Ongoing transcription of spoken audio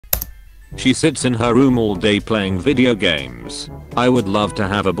She sits in her room all day playing video games. I would love to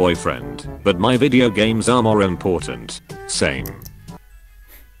have a boyfriend, but my video games are more important. Same.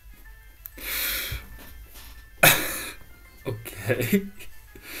 Okay.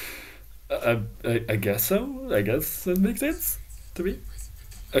 I guess so. I guess that makes sense to me.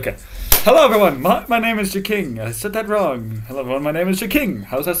 Okay. Hello everyone, my name is Jaking. I said that wrong. Hello everyone, my name is Jaking.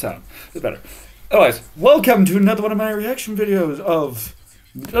 How's that sound? It's better. Anyways, welcome to another one of my reaction videos of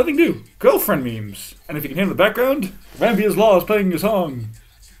nothing new, girlfriend memes. And if you can hear in the background, Rambia's Law is playing a song.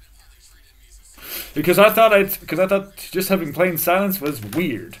 Because I thought just having plain silence was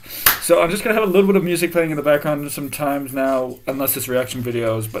weird. So I'm just gonna have a little bit of music playing in the background sometimes now, unless it's reaction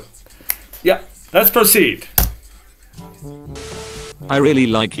videos, but yeah, let's proceed. I really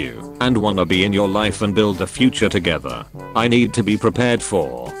like you and wanna be in your life and build a future together. I need to be prepared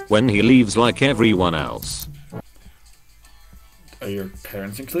for when he leaves like everyone else. Are your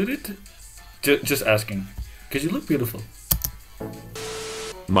parents included? Just asking, because you look beautiful.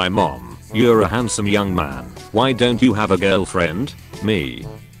 My mom, you're a handsome young man. Why don't you have a girlfriend? Me.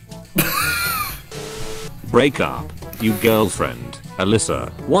 Break up. You girlfriend,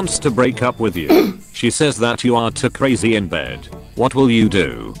 Alyssa, wants to break up with you. She says that you are too crazy in bed. What will you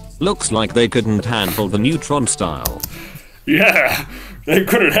do? Looks like they couldn't handle the neutron style. Yeah, they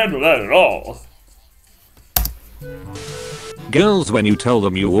couldn't handle that at all. Girls, when you tell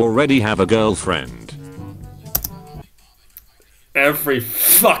them you already have a girlfriend. Every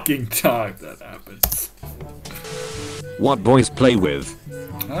fucking time that happens. What boys play with?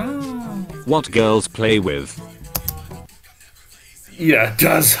 Oh. What girls play with? Yeah, it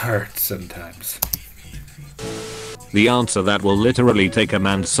does hurt sometimes. The answer that will literally take a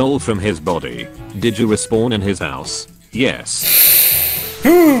man's soul from his body. Did you respawn in his house? Yes.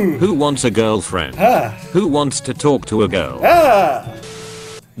 Who wants a girlfriend? Who wants to talk to a girl?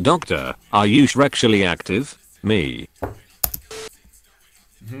 Doctor, are you sexually active? Me.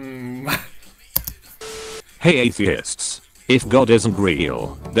 Hey atheists. If God isn't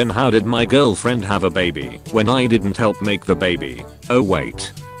real, then how did my girlfriend have a baby when I didn't help make the baby? Oh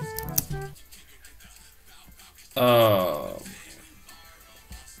wait.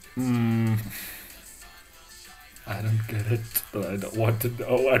 I don't get it, but I don't want to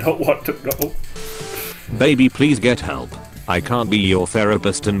know. I don't want to know. Baby, please get help. I can't be your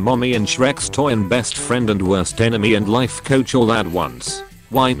therapist and mommy and Shrek's toy and best friend and worst enemy and life coach all at once.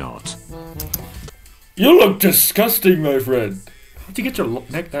 Why not? You look disgusting, my friend. How'd you get your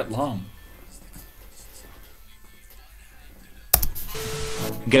neck that long?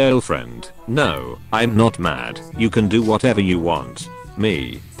 Girlfriend. No, I'm not mad. You can do whatever you want.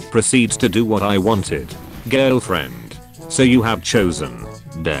 Me. Proceeds to do what I wanted. Girlfriend. So you have chosen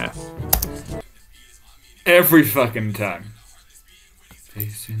death. Every fucking time.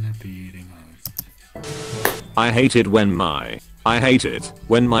 Facing a beating heart. I hate it when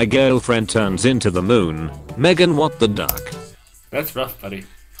my girlfriend turns into the moon. Megan, what the duck? That's rough, buddy.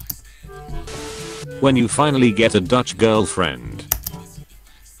 When you finally get a Dutch girlfriend.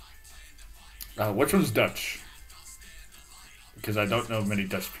 Which one's Dutch? Because I don't know many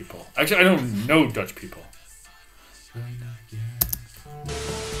Dutch people. Actually, I don't know Dutch people.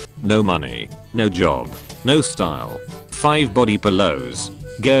 No money, no job, no style. 5 body pillows.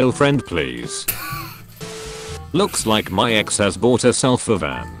 Girlfriend, please. Looks like my ex has bought herself a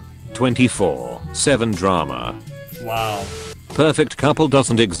van. 24/7 drama. Wow. Perfect couple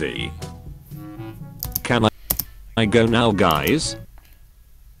doesn't exist. Can I go now, guys?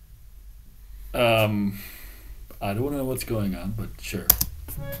 I don't know what's going on, but sure.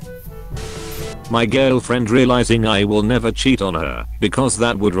 My girlfriend realizing I will never cheat on her because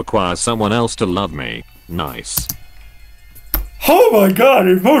that would require someone else to love me. Nice. Oh my god,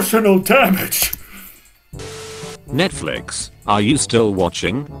 emotional damage! Netflix, are you still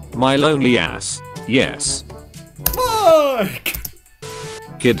watching? My lonely ass. Yes. Mike!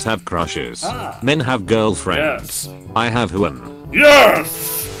 Kids have crushes. Men have girlfriends. Yes. I have one.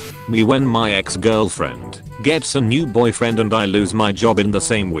 Yes! Me when my ex-girlfriend gets a new boyfriend and I lose my job in the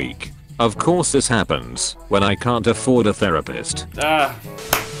same week. Of course this happens when I can't afford a therapist.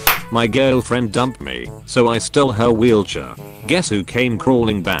 My girlfriend dumped me, so I stole her wheelchair. Guess who came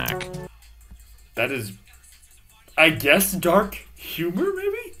crawling back? That is, I guess, dark humor,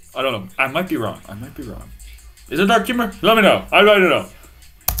 maybe? I don't know. I might be wrong. Is it dark humor? Let me know. I'd like to know.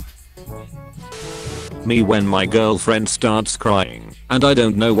 Me when my girlfriend starts crying and I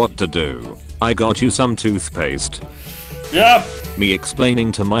don't know what to do. I got you some toothpaste. Yeah. Me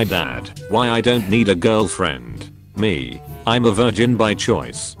explaining to my dad why I don't need a girlfriend. Me. I'm a virgin by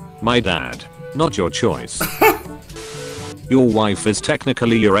choice. My dad. Not your choice. Your wife is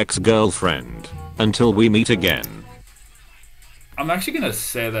technically your ex-girlfriend. Until we meet again. I'm actually gonna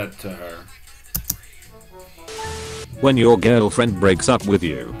say that to her. When your girlfriend breaks up with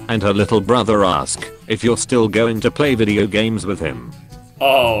you and her little brother asks if you're still going to play video games with him.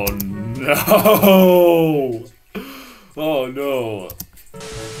 Oh no! Oh no.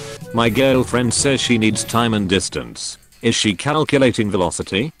 My girlfriend says she needs time and distance. Is she calculating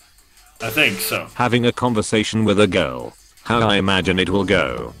velocity? I think so. Having a conversation with a girl. How I imagine it will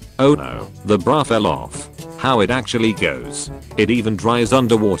go. Oh no, the bra fell off. How it actually goes. It even dries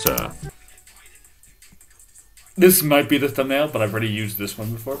underwater. This might be the thumbnail, but I've already used this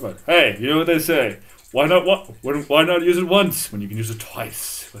one before, but hey, you know what they say. Why not use it once when you can use it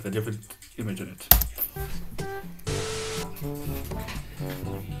twice with a different image in it?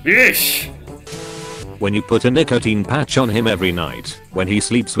 Yeesh! When you put a nicotine patch on him every night when he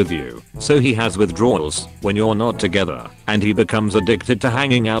sleeps with you, so he has withdrawals when you're not together, and he becomes addicted to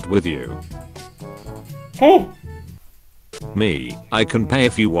hanging out with you. Oh! Me, I can pay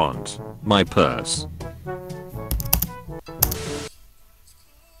if you want. My purse.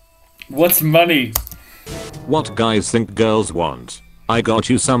 What's money? What guys think girls want? I got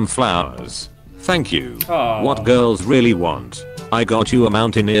you some flowers. Thank you. Aww. What girls really want? I got you a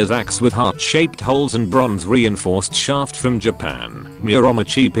mountaineer's axe with heart-shaped holes and bronze reinforced shaft from Japan.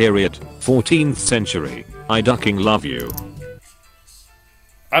 Muromachi period, 14th century. I ducking love you.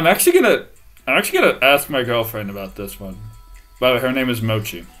 I'm actually gonna ask my girlfriend about this one. By the way, her name is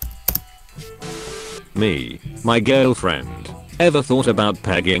Mochi. Me, my girlfriend. Ever thought about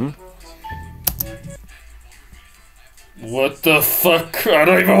pegging? What the fuck? I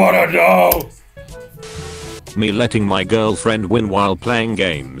don't even wanna know! Me letting my girlfriend win while playing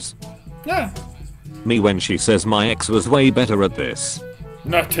games. Yeah. Me when she says my ex was way better at this.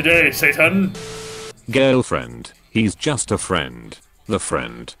 Not today, Satan. Girlfriend, he's just a friend. The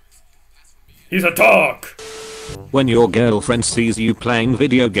friend. He's a dog. When your girlfriend sees you playing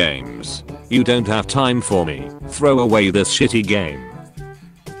video games, you don't have time for me. Throw away this shitty game.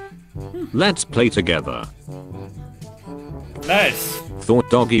 Let's play together. Nice.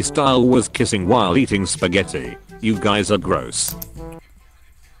 Thought doggy style was kissing while eating spaghetti. You guys are gross.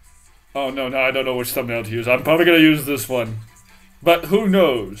 Oh no, I don't know which thumbnail to use. I'm probably gonna use this one. But who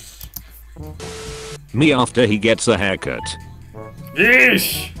knows? Me after he gets a haircut.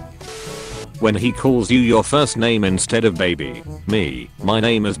 Yeesh! When he calls you your first name instead of baby. Me, my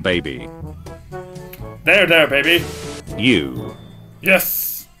name is baby. There, baby. You.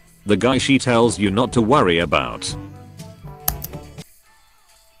 Yes! The guy she tells you not to worry about.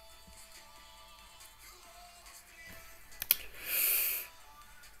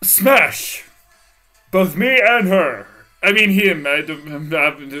 Smash! Both me and her. I mean him.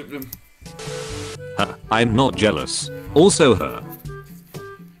 I'm not jealous. Also her.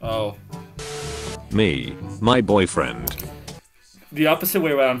 Oh. Me, my boyfriend. The opposite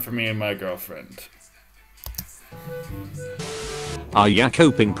way around for me and my girlfriend. Are ya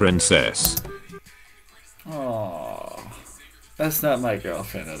coping, princess? Aww. That's not my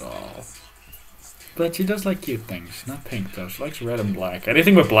girlfriend at all. But she does like cute things. Not pink though. She likes red and black.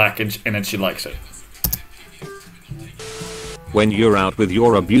 Anything with black in it, she likes it. When you're out with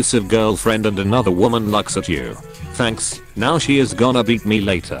your abusive girlfriend and another woman looks at you. Thanks, now she is gonna beat me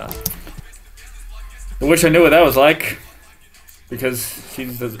later. I wish I knew what that was like. Because she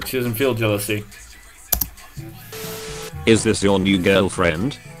doesn't feel jealousy. Is this your new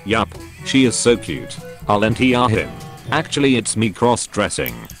girlfriend? Yup, she is so cute. I'll NTR him. Actually it's me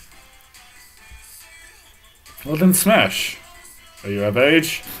cross-dressing. Well then smash. Are you of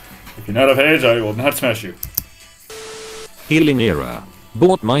age? If you're not of age, I will not smash you. Healing era.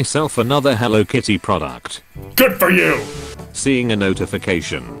 Bought myself another Hello Kitty product. Good for you! Seeing a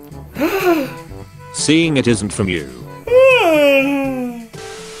notification. Seeing it isn't from you.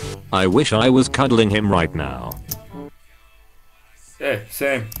 I wish I was cuddling him right now. Hey,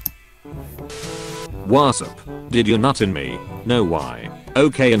 same. What's up? Did you nut in me? No, why?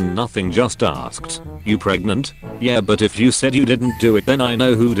 Okay and nothing, just asked. You pregnant? Yeah, but if you said you didn't do it then I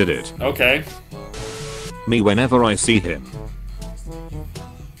know who did it. Okay. Me whenever I see him.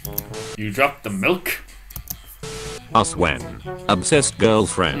 You dropped the milk? Us when? Obsessed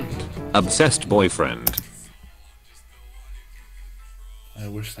girlfriend. Obsessed boyfriend. I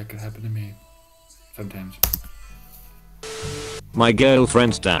wish that could happen to me. Sometimes. My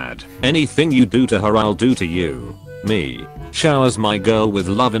girlfriend's dad. Anything you do to her I'll do to you. Me. Showers my girl with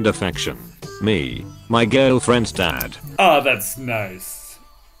love and affection. Me. My girlfriend's dad. Oh, that's nice.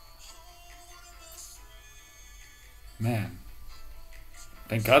 Man.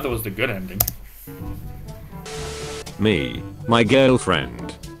 Thank God that was the good ending. Me. My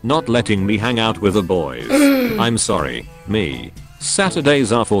girlfriend. Not letting me hang out with the boys. I'm sorry. Me.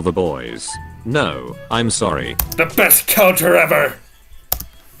 Saturdays are for the boys. No, I'm sorry. The best counter ever!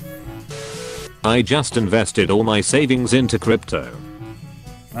 I just invested all my savings into crypto.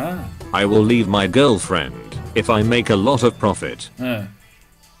 Ah. I will leave my girlfriend if I make a lot of profit.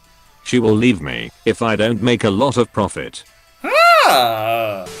 She will leave me if I don't make a lot of profit.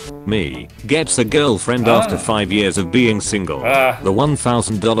 Ah. Me. Gets a girlfriend after 5 years of being single. The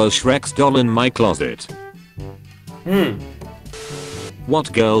 $1,000 Shrek's doll in my closet.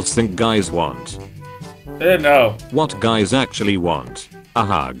 What girls think guys want? No. What guys actually want? A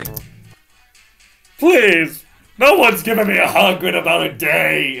hug. Please! No one's giving me a hug in about a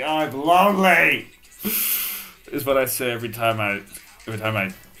day! I'm lonely! Is what I say every time I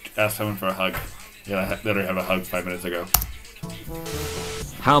ask someone for a hug. Yeah, I literally have a hug 5 minutes ago.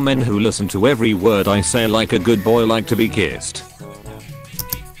 How men who listen to every word I say like a good boy like to be kissed.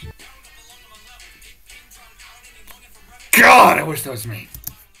 God, I wish that was me.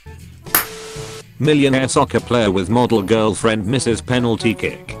 Millionaire soccer player with model girlfriend misses penalty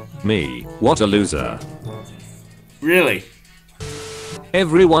kick. Me. What a loser. Really?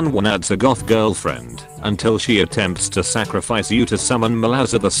 Everyone wants a goth girlfriend until she attempts to sacrifice you to summon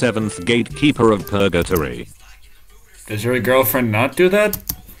Malazar, the 7th gatekeeper of purgatory. Does your girlfriend not do that?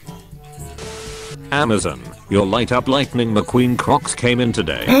 Amazon. Your light up lightning McQueen Crocs came in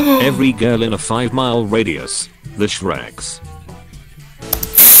today. Every girl in a 5-mile radius. The Shreks.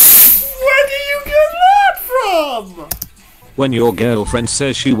 Where do you get that from? When your girlfriend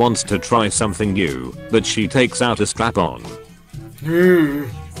says she wants to try something new, but she takes out a strap-on.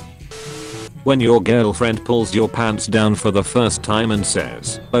 When your girlfriend pulls your pants down for the first time and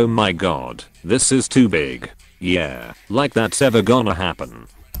says, "Oh my god, this is too big." Yeah, like that's ever gonna happen.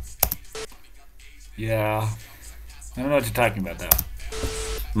 Yeah. I don't know what you're talking about though.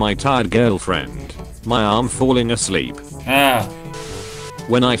 My tired girlfriend. My arm falling asleep.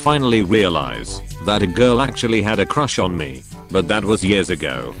 When I finally realize that a girl actually had a crush on me, but that was years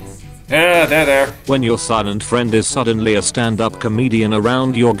ago. Yeah, there. When your silent friend is suddenly a stand-up comedian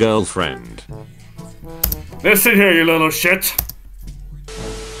around your girlfriend. Listen here, you little shit.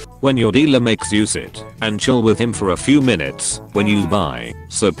 When your dealer makes you sit and chill with him for a few minutes when you buy,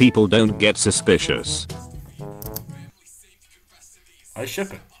 so people don't get suspicious. I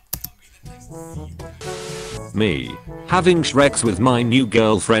ship it. Me. Having Shreks with my new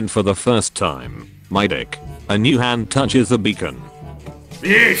girlfriend for the first time. My dick. A new hand touches the beacon.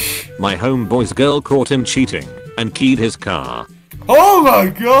 Yeesh. My homeboy's girl caught him cheating and keyed his car. Oh my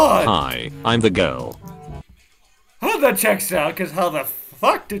god! Hi, I'm the girl. Oh, that checks out, cause how the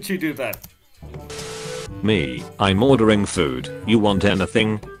fuck did she do that? Me. I'm ordering food. You want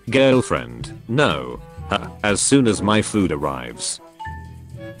anything? Girlfriend. No. As soon as my food arrives.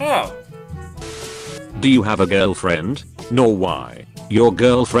 Oh. Do you have a girlfriend? Nor why. Your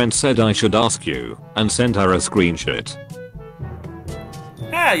girlfriend said I should ask you, and sent her a screenshot.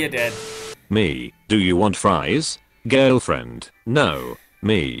 Ah, you did. Me. Do you want fries? Girlfriend. No.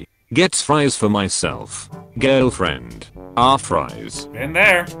 Me. Gets fries for myself. Girlfriend. Are fries. In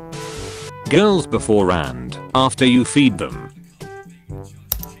there. Girls before and after you feed them.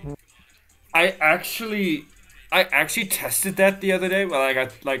 I actually tested that the other day. Well, I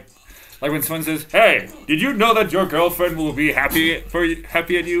got like when someone says, "Hey, did you know that your girlfriend will be happy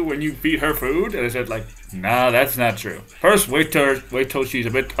at you when you feed her food?" And I said, like, "Nah, that's not true. First, wait till she's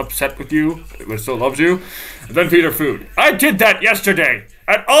a bit upset with you, but still loves you, and then feed her food." I did that yesterday,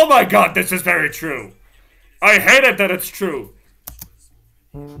 and oh my god, this is very true. I hate it that it's true.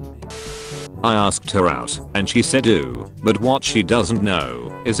 I asked her out, and she said ooh, but what she doesn't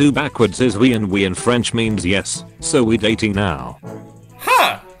know is ooh backwards is we in French means yes, so we dating now.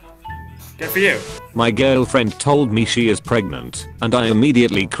 Huh! Good for you. My girlfriend told me she is pregnant, and I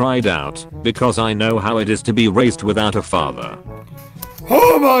immediately cried out, because I know how it is to be raised without a father.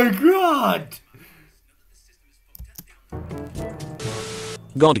 Oh my god!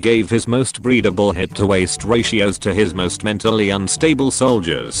 God gave his most breedable hit to waist ratios to his most mentally unstable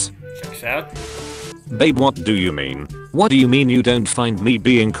soldiers. Checks out. Babe, what do you mean? What do you mean you don't find me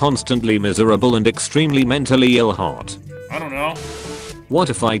being constantly miserable and extremely mentally ill hot? I don't know. What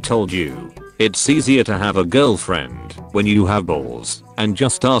if I told you it's easier to have a girlfriend when you have balls and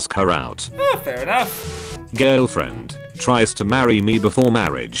just ask her out? Oh, fair enough. Girlfriend tries to marry me before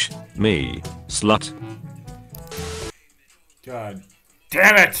marriage. Me. Slut. God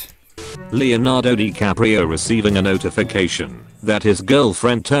damn it! Leonardo DiCaprio receiving a notification that his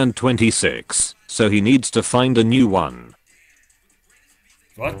girlfriend turned 26, so he needs to find a new one.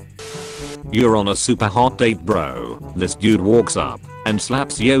 What? You're on a super hot date, bro. This dude walks up and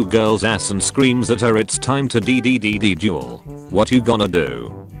slaps yo girl's ass and screams at her it's time to DDDD duel. What you gonna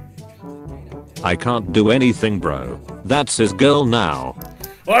do? I can't do anything, bro. That's his girl now.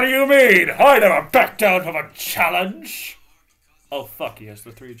 What do you mean? I never back down from a challenge. Oh fuck, he has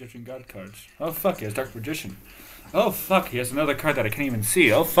the 3 Egyptian god cards. Oh fuck, he has Dark Magician. Oh fuck, he has another card that I can't even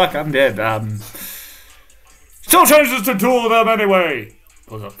see. Oh fuck, I'm dead. Still changes to duel them anyway.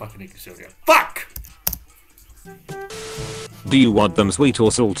 Pulls up fucking Ikasilvia. Fuck! Do you want them sweet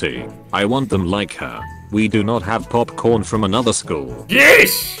or salty? I want them like her. We do not have popcorn from another school.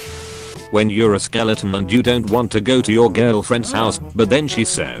 Yes! When you're a skeleton and you don't want to go to your girlfriend's house, but then she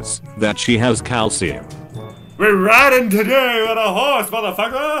says that she has calcium. We're riding today on a horse,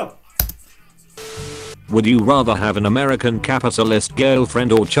 motherfucker! Would you rather have an American capitalist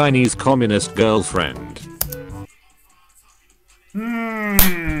girlfriend or Chinese communist girlfriend?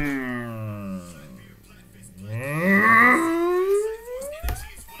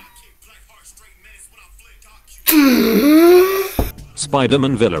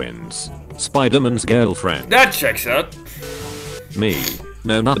 Spider-Man villains. Spider-Man's girlfriend. That checks out. Me.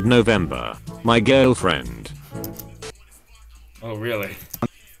 No, not November. My girlfriend. Oh, really?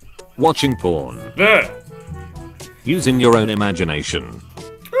 Watching porn. Using your own imagination.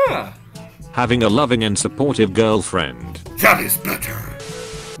 Having a loving and supportive girlfriend. That is better.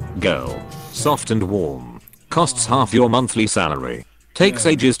 Girl. Soft and warm. Costs half your monthly salary. Takes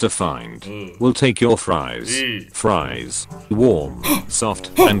ages to find. Will take your fries. Fries. Warm,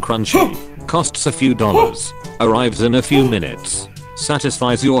 soft, and crunchy. Costs a few dollars. Arrives in a few minutes.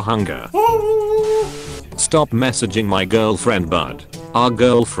 Satisfies your hunger. Stop messaging my girlfriend, bud. Our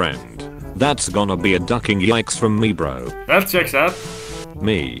girlfriend. That's gonna be a ducking yikes from me, bro. That checks out.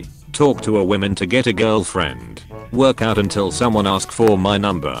 Me. Talk to a woman to get a girlfriend. Work out until someone asks for my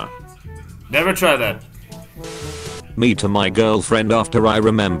number. Never try that. Me to my girlfriend after I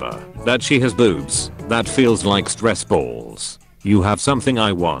remember that she has boobs. That feels like stress balls. You have something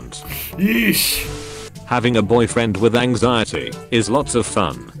I want. Yeesh. Having a boyfriend with anxiety is lots of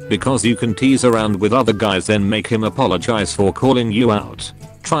fun because you can tease around with other guys then make him apologize for calling you out.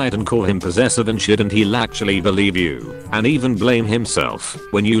 Try it and call him possessive and shit and he'll actually believe you and even blame himself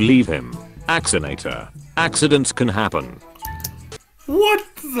when you leave him. Axinator. Accidents can happen. What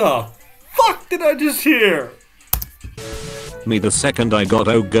the fuck did I just hear? Me the second I got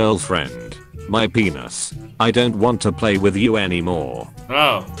oh girlfriend. My penis. I don't want to play with you anymore.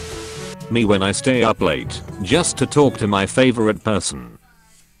 Oh. Me when I stay up late just to talk to my favorite person.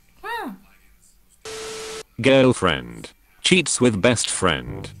 Girlfriend. Cheats with best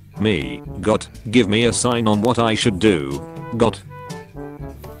friend. Me. Got. Give me a sign on what I should do. Got.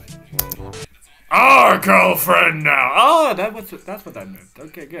 Our girlfriend now. Oh, that's what that meant.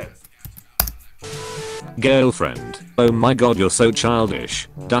 Okay, good. Girlfriend. Oh my god, you're so childish.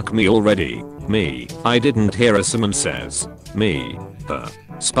 Duck me already. Me. I didn't hear a someone says. Me.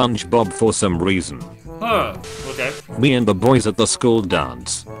 SpongeBob for some reason. Okay. Me and the boys at the school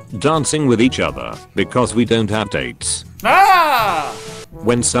dance. Dancing with each other because we don't have dates.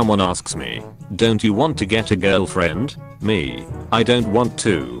 When someone asks me, don't you want to get a girlfriend? Me. I don't want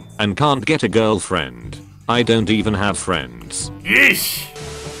to and can't get a girlfriend. I don't even have friends. Yeesh.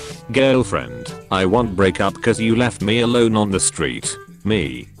 Girlfriend. I won't break up cause you left me alone on the street.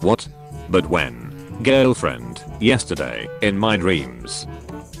 Me. What? But when? Girlfriend. Yesterday. In my dreams.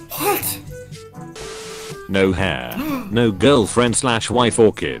 What? No hair. No girlfriend / wife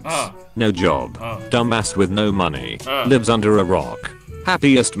or kids. No job. Dumbass with no money. Lives under a rock.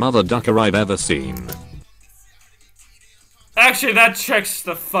 Happiest mother ducker I've ever seen. Actually, that checks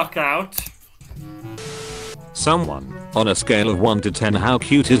the fuck out. Someone. On a scale of 1 to 10, how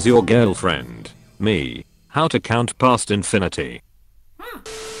cute is your girlfriend? Me. How to count past infinity.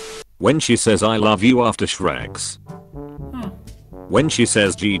 When she says I love you after Shreks. When she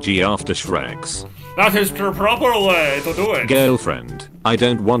says GG after Shreks. That is the proper way to do it. Girlfriend. I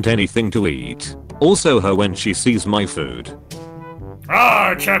don't want anything to eat. Also her when she sees my food.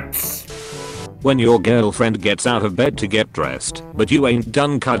 Chips. When your girlfriend gets out of bed to get dressed, but you ain't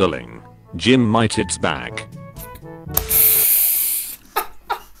done cuddling. Jim might it's back.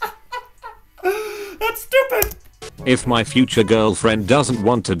 That's stupid. If my future girlfriend doesn't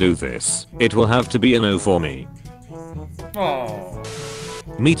want to do this, it will have to be a no for me. Oh.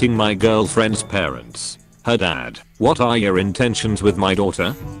 Meeting my girlfriend's parents. Her dad. What are your intentions with my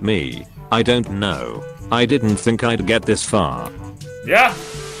daughter? Me. I don't know. I didn't think I'd get this far. Yeah.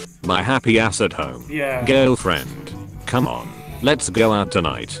 My happy ass at home. Yeah. Girlfriend. Come on. Let's go out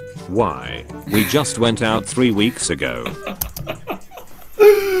tonight. Why? We just went out 3 weeks ago.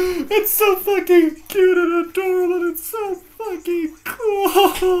 It's so fucking cute and adorable and it's so fucking cool.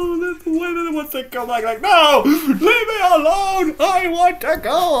 That's when it wants to come back like, no! Leave me alone! I want to go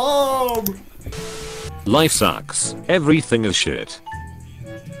home! Life sucks. Everything is shit.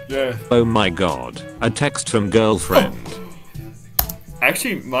 Yeah. Oh my god. A text from girlfriend.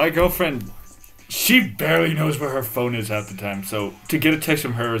 Actually, my girlfriend, she barely knows where her phone is half the time. So to get a text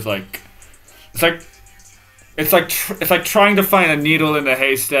from her is like, it's like trying to find a needle in the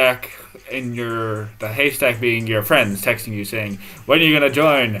haystack. The haystack being your friends texting you saying, when are you gonna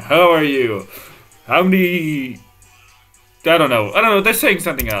join? How are you? How many? I don't know. They're saying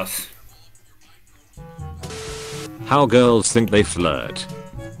something else. How girls think they flirt.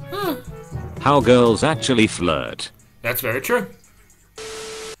 How girls actually flirt. That's very true.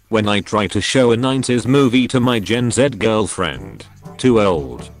 When I try to show a 90s movie to my Gen Z girlfriend. Too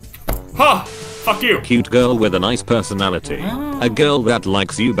old. Huh! Fuck you! Cute girl with a nice personality. A girl that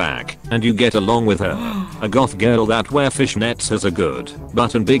likes you back, and you get along with her. A goth girl that wear fishnets has a good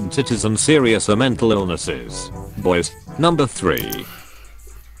butt and big titties and serious mental illnesses. Boys. Number 3.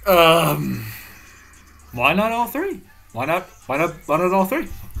 Why not all 3? Why not all 3?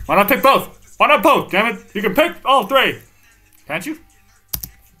 Why not pick both? Why not both, damn it? You can pick all 3. Can't you?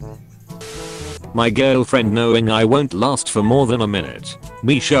 My girlfriend knowing I won't last for more than a minute.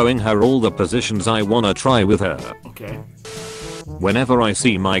 Me showing her all the positions I wanna try with her. Okay. Whenever I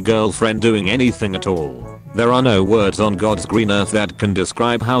see my girlfriend doing anything at all, there are no words on God's green earth that can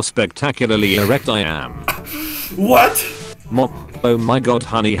describe how spectacularly erect I am. What? Oh my god,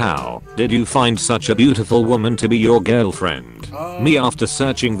 honey, how did you find such a beautiful woman to be your girlfriend? Me after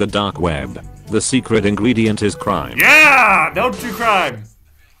searching the dark web. The secret ingredient is crime. Yeah! Don't do crime!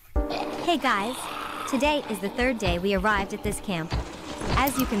 Hey guys, today is the 3rd day we arrived at this camp.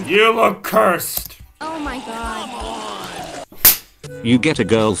 As you can— You look cursed! Oh my god. You get a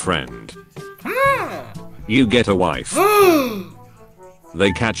girlfriend. You get a wife.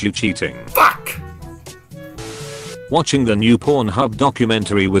 They catch you cheating. Fuck! Watching the new Pornhub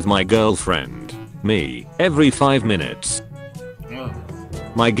documentary with my girlfriend. Me, every 5 minutes.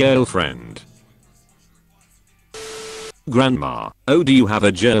 My girlfriend. Grandma, oh, do you have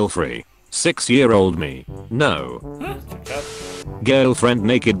a jail-free 6-year-old me? No. Girlfriend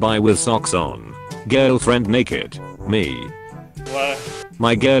naked by with socks on. Girlfriend naked. Me. What?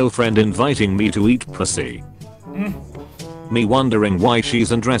 My girlfriend inviting me to eat pussy. Me wondering why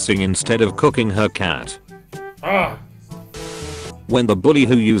she's undressing instead of cooking her cat. When the bully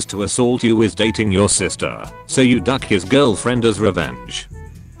who used to assault you is dating your sister, so you duck his girlfriend as revenge.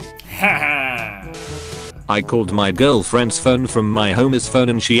 I called my girlfriend's phone from my home's phone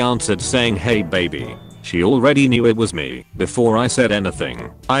and she answered saying, hey baby. She already knew it was me before I said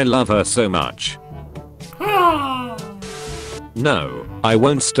anything. I love her so much. No, I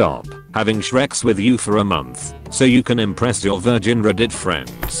won't stop having Shreks with you for a month, so you can impress your virgin Reddit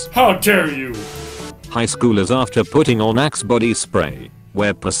friends. How dare you! High schoolers after putting on Axe body spray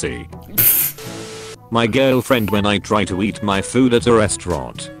wear pussy. My girlfriend when I try to eat my food at a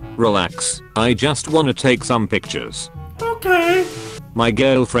restaurant. Relax, I just wanna take some pictures. Okay. My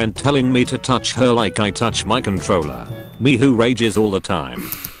girlfriend telling me to touch her like I touch my controller. Me who rages all the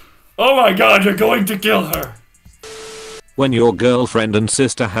time. Oh my god, you're going to kill her! When your girlfriend and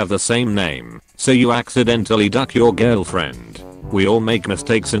sister have the same name, so you accidentally duck your girlfriend. We all make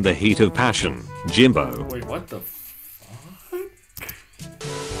mistakes in the heat of passion, Jimbo. Wait, what the fuck?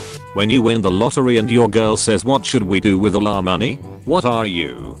 When you win the lottery and your girl says what should we do with all our money? What are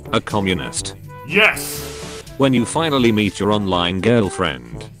you, a communist? Yes! When you finally meet your online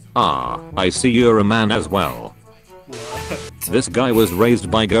girlfriend. Ah, I see you're a man as well. What? This guy was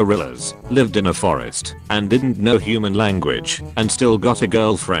raised by gorillas, lived in a forest, and didn't know human language, and still got a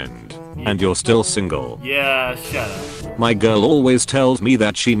girlfriend. And you're still single. Yeah, shut up. My girl always tells me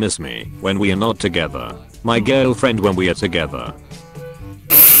that she miss me when we are not together. My girlfriend when we are together.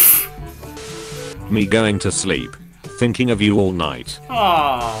 Me going to sleep, thinking of you all night.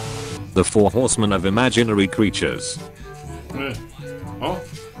 Ah. The 4 horsemen of imaginary creatures. Oh.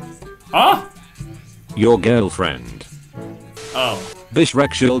 Huh? Your girlfriend. Oh.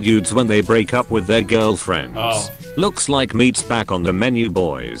 Bisexual dudes when they break up with their girlfriends. Oh. Looks like meat's back on the menu,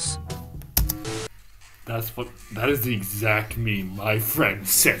 boys. That is the exact meme my friend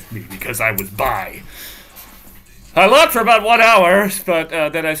sent me because I was bi. I laughed for about 1 hour, but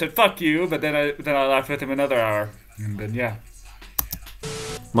then I said fuck you, but then I laughed with him another hour. And then yeah.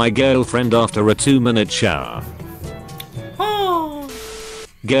 My girlfriend after a 2-minute shower. Oh.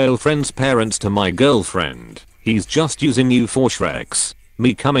 Girlfriend's parents to my girlfriend. He's just using you for Shreks.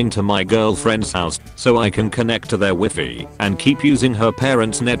 Me coming to my girlfriend's house so I can connect to their Wi-Fi and keep using her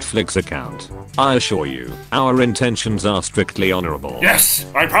parents' Netflix account. I assure you, our intentions are strictly honorable.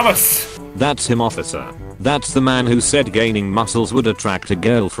 Yes, I promise. That's him, officer. That's the man who said gaining muscles would attract a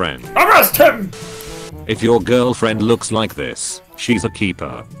girlfriend. Arrest him! If your girlfriend looks like this, she's a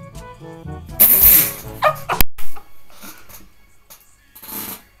keeper.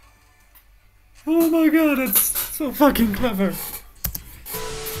 Oh my god, it's so fucking clever.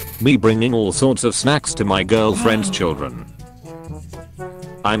 Me bringing all sorts of snacks to my girlfriend's children.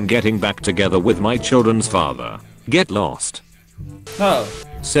 I'm getting back together with my children's father. Get lost. Oh.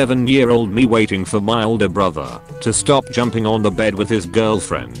 7-year-old me waiting for my older brother to stop jumping on the bed with his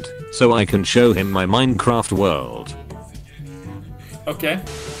girlfriend so I can show him my Minecraft world. Okay.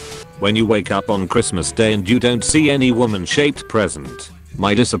 When you wake up on Christmas Day and you don't see any woman-shaped present,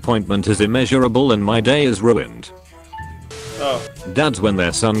 my disappointment is immeasurable and my day is ruined. Oh. Dads when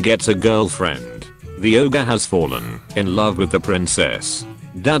their son gets a girlfriend. The ogre has fallen in love with the princess.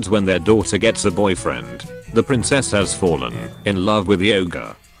 Dads when their daughter gets a boyfriend. The princess has fallen in love with the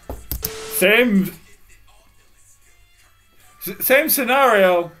ogre. Same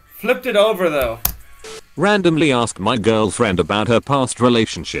scenario. Flipped it over though. Randomly asked my girlfriend about her past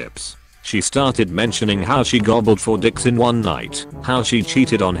relationships. She started mentioning how she gobbled 4 dicks in one night, how she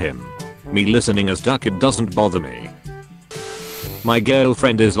cheated on him. Me listening as duck, it doesn't bother me. My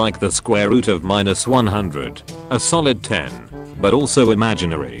girlfriend is like the square root of -100, a solid 10, but also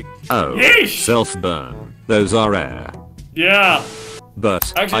imaginary. Oh, Yeesh! Self-burn, those are rare. Yeah.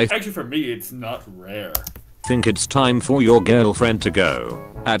 But Actually for me it's not rare. Think it's time for your girlfriend to go.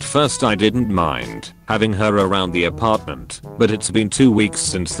 At first I didn't mind having her around the apartment, but it's been 2 weeks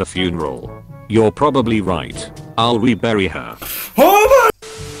since the funeral. You're probably right. I'll rebury her. Oh my!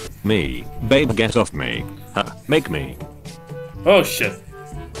 Me, babe, get off me. Make me. Oh shit.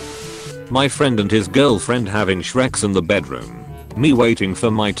 My friend and his girlfriend having Shreks in the bedroom. Me waiting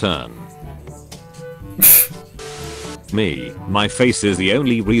for my turn. Me, my face is the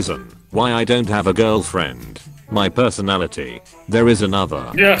only reason why I don't have a girlfriend. My personality. There is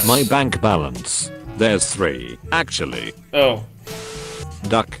another. Yes. My bank balance. There's 3, actually. Oh.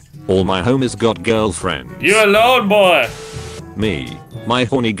 Duck. All my homies got girlfriends. You alone, boy. Me, my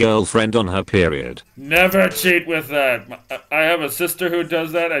horny girlfriend on her period. Never cheat with that. I have a sister who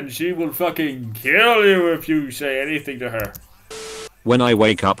does that and she will fucking kill you if you say anything to her. When I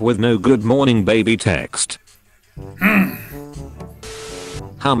wake up with no good morning baby text.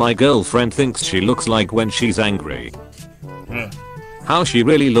 How my girlfriend thinks she looks like when she's angry. How she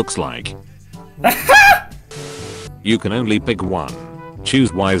really looks like. You can only pick one.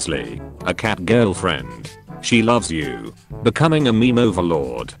 Choose wisely. A cat girlfriend. She loves you. Becoming a meme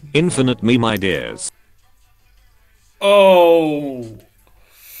overlord. Infinite meme ideas. Oh.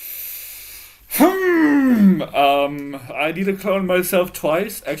 I need to clone myself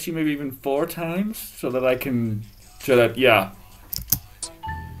twice. Actually, maybe even 4 times. So that, yeah.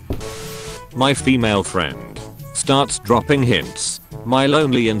 My female friend starts dropping hints. My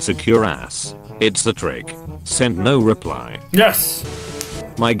lonely insecure ass. It's a trick. Send no reply. Yes.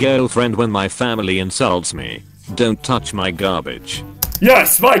 My girlfriend when my family insults me. Don't touch my garbage.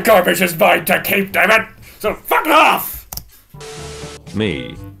 Yes, my garbage is mine to keep, damn it. So fuck off.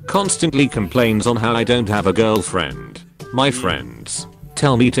 Me constantly complains on how I don't have a girlfriend. My friends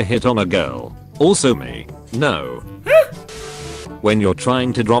tell me to hit on a girl. Also me. No. When you're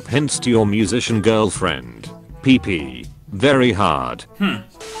trying to drop hints to your musician girlfriend. PP. Very hard.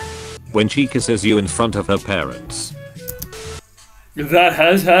 When she kisses you in front of her parents. That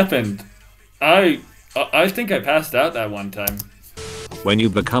has happened. I think I passed out that one time. When you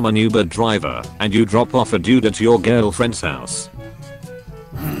become an Uber driver and you drop off a dude at your girlfriend's house.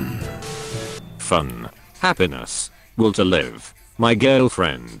 Fun. Happiness. Will to live. My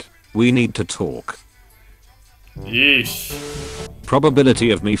girlfriend. We need to talk. Yeesh.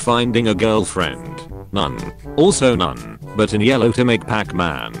 Probability of me finding a girlfriend. None. Also none, but in yellow to make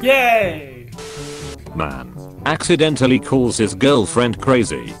Pac-Man. Yay! Man accidentally calls his girlfriend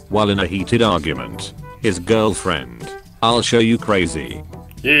crazy while in a heated argument. His girlfriend. I'll show you crazy.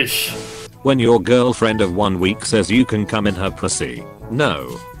 Yeesh. When your girlfriend of 1 week says you can come in her pussy.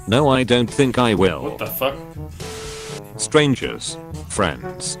 No. No, I don't think I will. What the fuck? Strangers.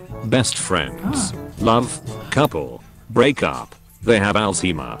 Friends. Best friends. Love. Couple. Break up. They have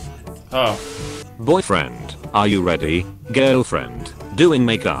Alzheimer. Oh. Boyfriend. Are you ready? Girlfriend. Doing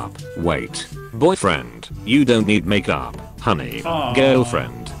makeup. Wait. Boyfriend. You don't need makeup, honey. Aww.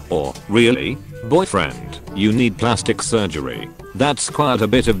 Girlfriend. Or, really? Boyfriend. You need plastic surgery. That's quite a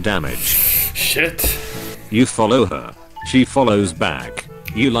bit of damage. Shit. You follow her. She follows back.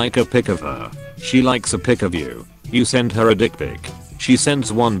 You like a pic of her. She likes a pic of you. You send her a dick pic. She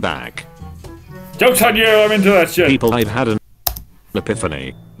sends one back. Joke's on you, I'm into that shit. People, I've had an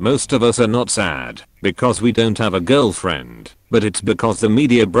epiphany. Most of us are not sad because we don't have a girlfriend, but it's because the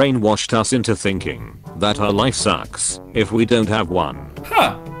media brainwashed us into thinking that our life sucks if we don't have one.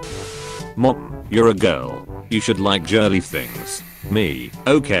 Huh. Mom, you're a girl. You should like girly things. Me,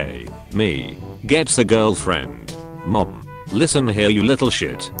 okay. Me, gets a girlfriend. Mom, listen here you little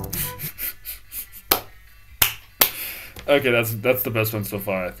shit. Okay, that's the best one so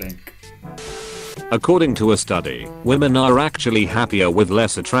far, I think. According to a study, women are actually happier with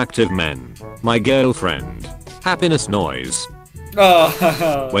less attractive men. My girlfriend. Happiness noise.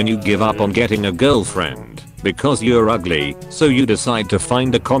 Oh. When you give up on getting a girlfriend because you're ugly, so you decide to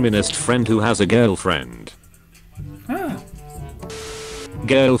find a communist friend who has a girlfriend. Huh.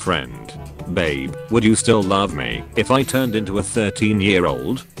 Girlfriend. Babe, would you still love me if I turned into a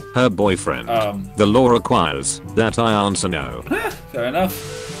 13-year-old? Her boyfriend. The law requires that I answer no. Fair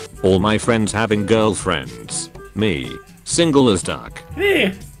enough. All my friends having girlfriends. Me, single as duck.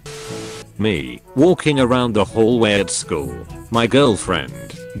 Yeah. Me, walking around the hallway at school. My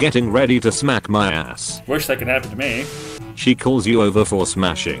girlfriend, getting ready to smack my ass. Wish that could happen to me. She calls you over for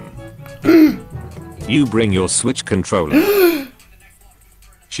smashing. You bring your Switch controller.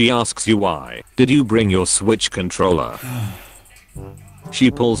 She asks you why did you bring your Switch controller? She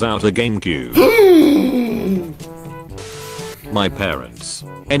pulls out a GameCube. My parents.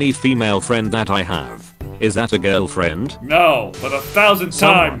 Any female friend that I have. Is that a girlfriend? No, but 1,000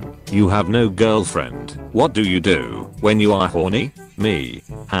 times. You have no girlfriend. What do you do when you are horny? Me.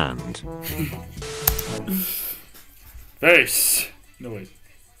 Hand. Face. No wait.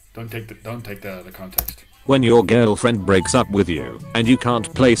 Don't take that out of context. When your girlfriend breaks up with you and you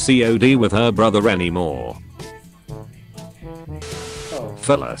can't play COD with her brother anymore. Oh.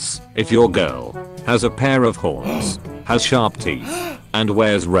 Fellas, if your girl has a pair of horns, has sharp teeth, and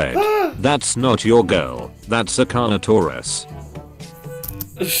wears red, that's not your girl, that's a Carnotaurus.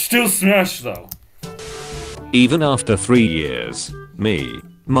 Still smash though. Even after 3 years, me,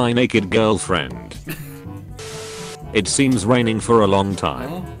 my naked girlfriend. It seems raining for a long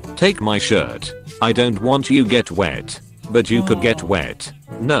time. Take my shirt. I don't want you get wet, but you could get wet.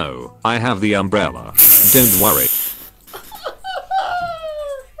 No, I have the umbrella. Don't worry.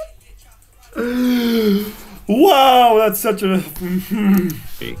 Wow, that's such a...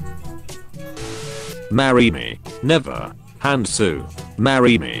 Marry me. Never. Hansu.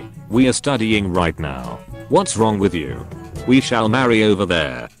 Marry me. We are studying right now. What's wrong with you? We shall marry over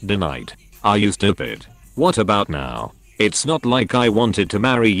there, tonight. Are you stupid? What about now? It's not like I wanted to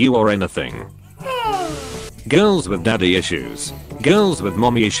marry you or anything. Girls with daddy issues. Girls with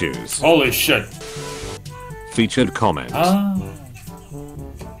mommy issues. Holy shit. Featured comment.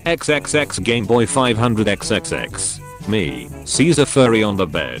 XXX Game Boy 500XXX. Me, sees a furry on the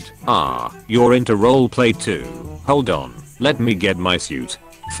bed. Ah, you're into roleplay too. Hold on, let me get my suit.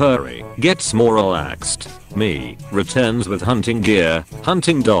 Furry, gets more relaxed. Me, returns with hunting gear,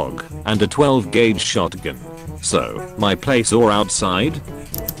 hunting dog, and a 12 gauge shotgun. So, my place or outside?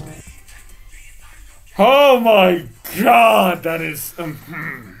 Oh my god, that is...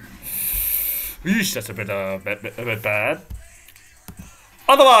 Yeesh, that's a bit bad.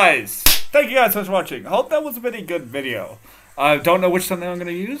 Otherwise, thank you guys so much for watching. I hope that was a pretty good video. I don't know which thumbnail I'm going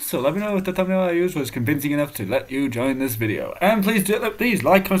to use, so let me know if the thumbnail I used was convincing enough to let you join this video. And please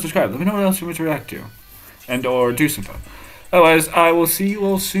like, comment, subscribe. Let me know what else you want to react to. And or do some fun. Otherwise, I will see you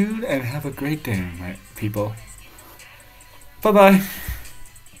all soon, and have a great day, my people. Bye-bye.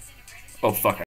 Oh, fuck.